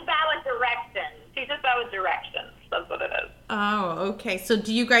 Tyler's just bad with directions. He's just bad with directions. That's what it is. Oh, okay. So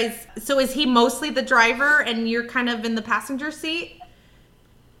so is he mostly the driver and you're kind of in the passenger seat?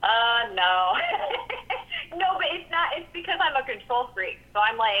 No. No, but it's not. It's because I'm a control freak. So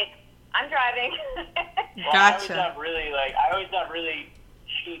I'm like, I'm driving. Well, Gotcha. I always have really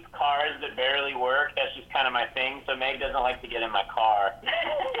cheap cars that barely work. That's just kind of my thing. So Meg doesn't like to get in my car.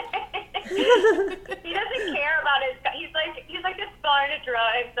 He doesn't care about his car. He's like, it's fine to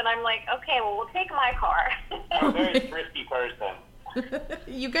drive. And I'm like, okay, well, we'll take my car. I'm a very thrifty person.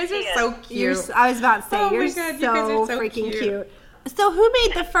 You guys are He is. so cute. I was about to say, Oh my you're God, you guys are so freaking cute. cute. So who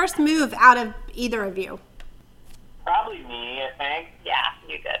made the first move out of either of you? Probably me, I think. Yeah,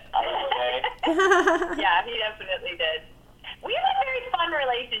 you did. Okay. Yeah, he definitely did. We have a very fun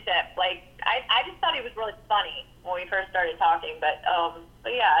relationship. Like, I just thought he was really funny when we first started talking. But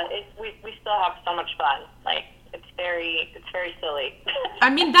yeah, we still have so much fun. Like, it's very silly. I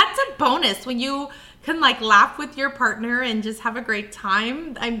mean, that's a bonus when you can like laugh with your partner and just have a great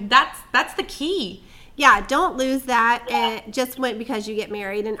time. That's the key. Yeah, don't lose that. It just went because you get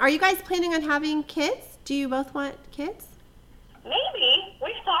married. And are you guys planning on having kids? Do you both want kids? Maybe.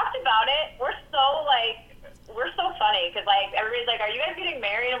 We've talked about it. We're so funny because like everybody's like, "Are you guys getting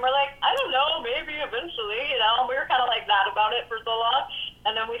married?" And we're like, "I don't know, maybe eventually." You know, we were kind of like that about it for so long,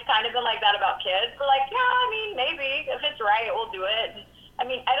 and then we've kind of been like that about kids. We're like, "Yeah, I mean, maybe if it's right, we'll do it." And, I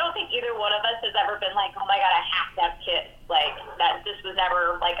mean, I don't think either one of us has ever been like, "Oh my God, I have to have kids." Like that just was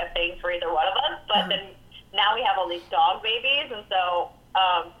never like a thing for either one of us. But then now we have all these dog babies, and so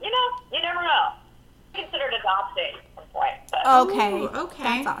you never know. Considered adopting at some point. But. Okay. Ooh,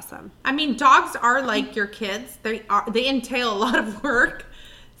 okay. That's awesome. I mean, dogs are like your kids. They entail a lot of work.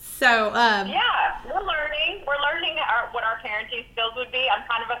 So Yeah, we're learning. What our parenting skills would be. I'm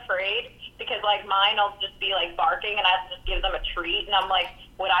kind of afraid because like mine will just be like barking and I have to just give them a treat and I'm like,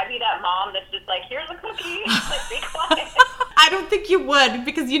 would I be that mom that's just like, here's a cookie, like be quiet. I don't think you would,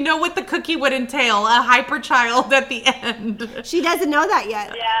 because you know what the cookie would entail, a hyper child at the end. She doesn't know that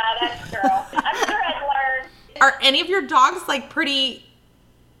yet. Yeah, that's true. I'm sure I'd learn. Are any of your dogs like pretty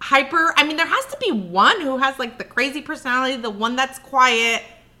hyper? I mean, there has to be one who has like the crazy personality, the one that's quiet.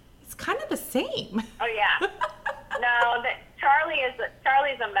 It's kind of the same. Oh yeah. No,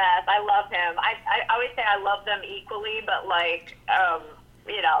 Charlie's a mess. I love him. I always say I love them equally, but like,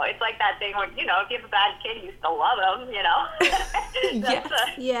 it's like that thing where, if you have a bad kid, you still love him, Yes.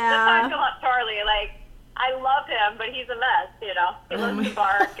 That's Yeah. how I feel about Charlie. Like, I love him, but he's a mess, He loves to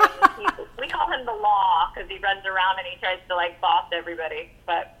bark. And we call him the law because he runs around and he tries to, like, boss everybody.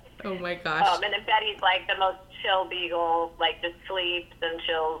 But, Oh my gosh. and then Betty's, like, the most chill beagle, like, just sleeps and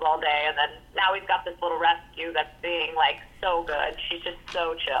chills all day. And then now we've got this little rescue that's being, like, so good. She's just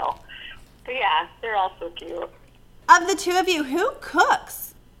so chill. But, yeah, they're all so cute. Of the two of you, who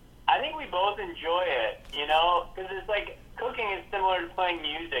cooks? I think we both enjoy it, because it's like cooking is similar to playing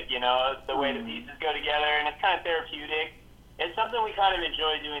music, the way the pieces go together, and it's kind of therapeutic. It's something we kind of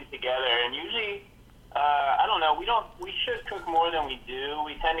enjoy doing together, and usually I don't know. We should cook more than we do.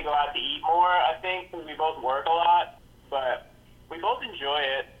 We tend to go out to eat more, I think, because we both work a lot. But we both enjoy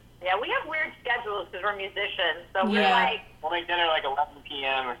it. Yeah, we have weird schedules because we're musicians. So we're Yeah. like, We'll make dinner like 11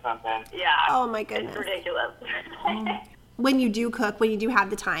 p.m. or something. yeah. Oh, my goodness. It's ridiculous. When you do cook, when you do have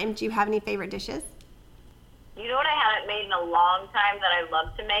the time, do you have any favorite dishes? You know what I haven't made in a long time that I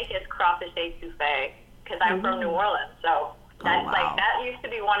love to make is crawfish etouffee because I'm from New Orleans. So that's wow. like, that used to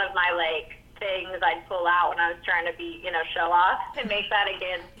be one of my like things I'd pull out when I was trying to be, show off to make that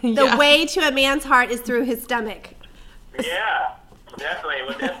again. The Yeah. way to a man's heart is through his stomach. Yeah, definitely.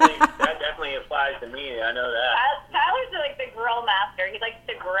 Well, that definitely applies to me. I know that. Tyler's like the grill master. He likes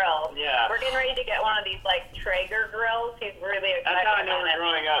to grill. Yeah. We're getting ready to get one of these like Traeger grills. He's really excited That's how I knew about it it.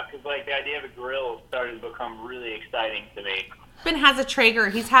 growing up, because like the idea of a grill started to become really exciting to me. Ben has a Traeger.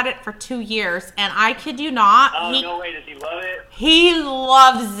 He's had it for 2 years, and I kid you not, Oh, no way, does he love it? he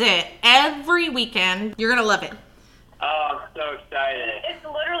loves it every weekend. You're gonna love it. Oh, I'm so excited. It's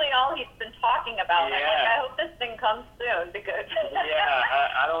literally all he's been talking about. I'm like, Yeah. I hope this thing comes soon because Yeah,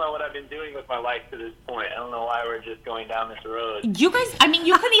 I don't know what I've been doing with my life to this point. I don't know why we're just going down this road. You guys, I mean,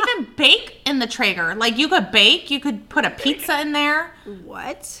 you could even bake in the Traeger. Like, you could bake. You could put a pizza in there.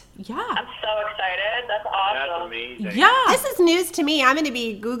 What? Yeah. I'm so excited. That's awesome. That's amazing. Yeah. This is news to me. I'm going to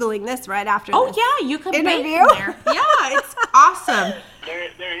be Googling this right after Oh, this. yeah, you could bake Interview? in there. Yeah, it's awesome. Their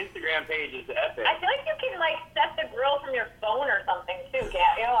Instagram page is epic. I feel like you can like set the grill from your phone or something too,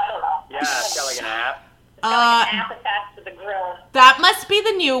 can't you? I don't know. Yeah, it's got like an app. It's got like an app attached to the grill. That must be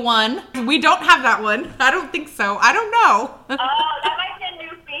the new one. We don't have that one. I don't think so. I don't know. Oh, that might be a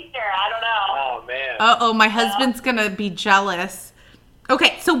new feature. I don't know. Oh, man. Uh-oh, my husband's gonna be jealous.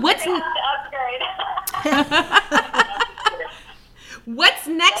 Okay, so what's We have to upgrade. what's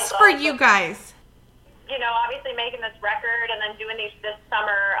next for you guys? Obviously making this record and then doing this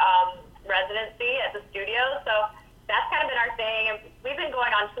summer residency at the studio. So that's kind of been our thing. And we've been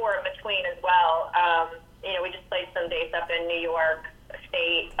going on tour in between as well. We just played some dates up in New York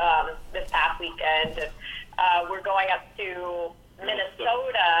State this past weekend. And we're going up to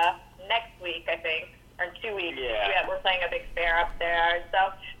Minnesota next week, I think, or in 2 weeks. Yeah. We're playing a big fair up there.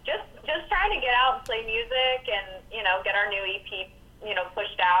 So just trying to get out and play music and, get our new EP,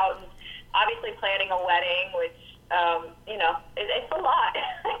 pushed out. And obviously planning a wedding, which, it's a lot.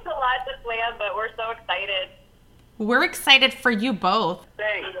 It's a lot to plan, but we're so excited. We're excited for you both.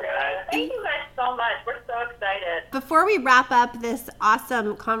 Thanks, guys. Thank you guys so much. We're so excited. Before we wrap up this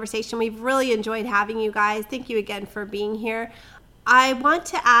awesome conversation, we've really enjoyed having you guys. Thank you again for being here. I want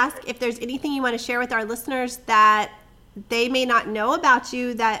to ask if there's anything you want to share with our listeners that they may not know about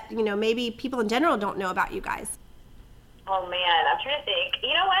you that, maybe people in general don't know about you guys. Oh, man. I'm trying to think.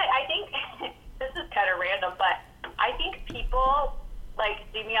 You know what? I think this is kind of random, but I think people,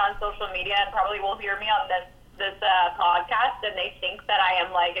 see me on social media and probably will hear me on this podcast, and they think that I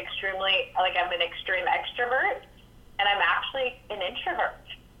am, I'm an extreme extrovert, and I'm actually an introvert.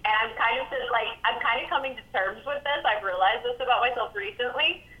 And I'm kind of coming to terms with this. I've realized this about myself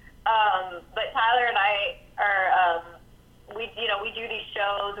recently. But Tyler and I are, we do these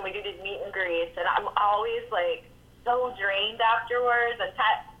shows and we do these meet and greets, and I'm always so drained afterwards. And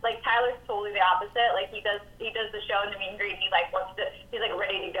Tyler's totally the opposite. He does the show and the meet and greet. He's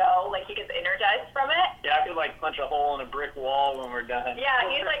ready to go. He gets energized from it. Yeah, I could punch a hole in a brick wall when we're done. Yeah,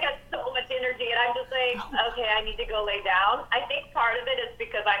 he's has so much energy, and I'm just okay, I need to go lay down. I think part of it is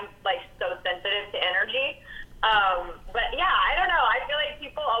because I'm so sensitive to energy. But yeah, I don't know. I feel like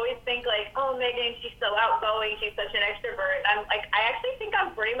people always think oh, Megan, she's so outgoing, she's such an extrovert. I'm I actually think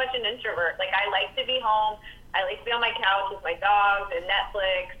I'm pretty much an introvert. I like to be home. I like to be on my couch with my dogs and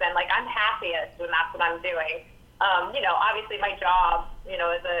Netflix, and I'm happiest when that's what I'm doing. Obviously my job,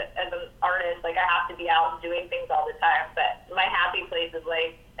 as an artist, I have to be out and doing things all the time. But my happy place is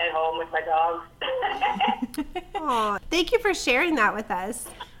at home with my dogs. Aw, thank you for sharing that with us.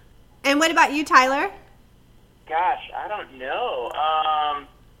 And what about you, Tyler? Gosh, I don't know.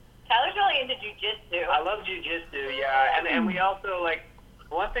 Tyler's really into jujitsu. I love jujitsu, yeah. And we also,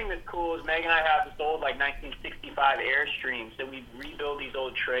 one thing that's cool is Meg and I have this old, 1965 Airstream, so we rebuild these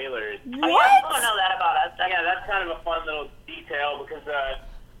old trailers. Oh, yeah, people don't know that about us. Yeah, that's kind of a fun little detail because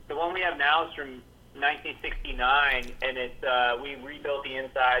the one we have now is from 1969, and it's we rebuilt the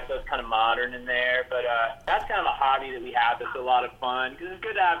inside, so it's kind of modern in there. But that's kind of a hobby that we have that's a lot of fun because it's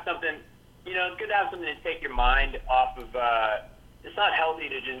good to have something, it's good to have something to take your mind off of. It's not healthy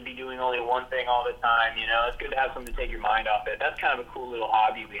to just be doing only one thing all the time, It's good to have something to take your mind off it. That's kind of a cool little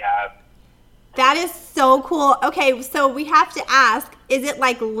hobby we have. That is so cool. Okay, so we have to ask, is it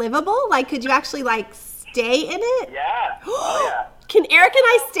livable? Could you actually stay in it? Yeah. Oh, yeah. Can Eric and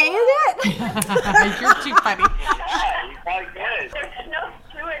I stay in it? You're too funny. Yeah, you probably could. There's no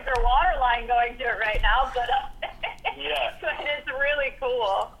sewage or water line going to it right now, but Yeah. but it's really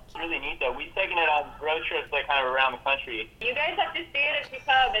cool. It's really neat though. We've taken it on road trips like kind of around the country. You guys have to see it if you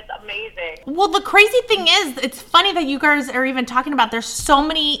come. It's amazing. Well, the crazy thing is, it's funny that you guys are even talking about, there's so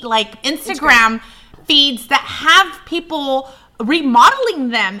many like Instagram feeds that have people remodeling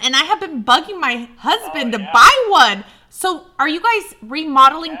them. And I have been bugging my husband to buy one. So are you guys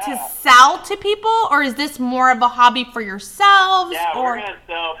remodeling to sell to people, or is this more of a hobby for yourselves? Yeah, or we're gonna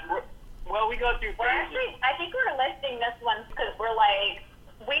sell. Well, we go through We're phases. actually, I think we're listing this one because we're like,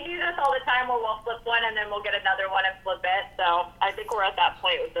 we do this all the time where we'll flip one and then we'll get another one and flip it. So I think we're at that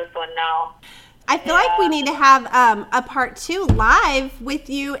point with this one now. I feel like we need to have a part 2 live with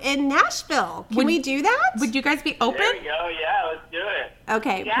you in Nashville. Can we do that? would you guys be open? There we go. Yeah, let's do it.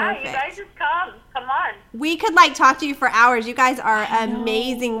 Okay, Yeah, perfect. you guys just come. Come on. We could like talk to you for hours. You guys are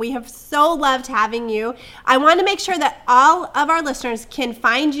amazing. We have so loved having you. I want to make sure that all of our listeners can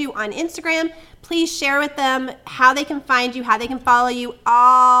find you on Instagram. Please share with them how they can find you, how they can follow you,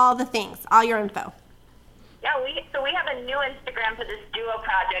 all the things, all your info. Yeah, we have a new Instagram for this duo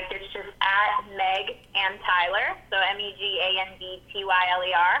project. It's just at Meg and Tyler, so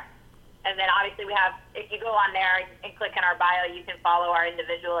MEGANDTYLER. And then obviously we have, if you go on there and click in our bio, you can follow our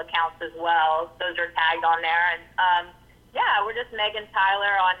individual accounts as well. Those are tagged on there. And yeah, we're just Meg and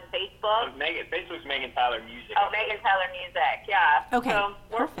Tyler on Facebook. Facebook's Megan Tyler Music. Oh, Meg and Tyler Music, yeah. Okay, So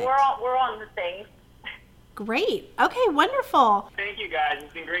perfect. we're on the thing. Great. Okay, wonderful. Thank you guys.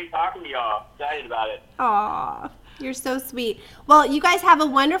 It's been great talking to y'all. Excited about it. Aw, you're so sweet. Well, you guys have a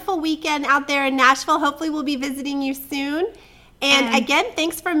wonderful weekend out there in Nashville. Hopefully we'll be visiting you soon. And again,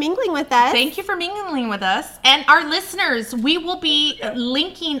 thanks for mingling with us. Thank you for mingling with us. And our listeners, we will be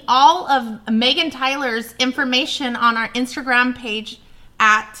linking all of Megan Tyler's information on our Instagram page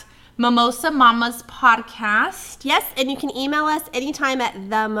at Mimosa Mamas Podcast. Yes, and you can email us anytime at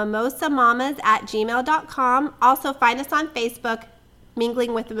themimosamamas@gmail.com. Also, find us on Facebook,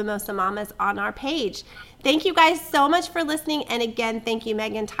 Mingling with the Mimosa Mamas on our page. Thank you guys so much for listening. And again, thank you,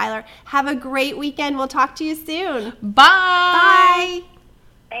 Megan Tyler. Have a great weekend. We'll talk to you soon. Bye. Bye.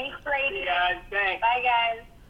 Thanks, ladies. Hey guys, thanks. Bye, guys.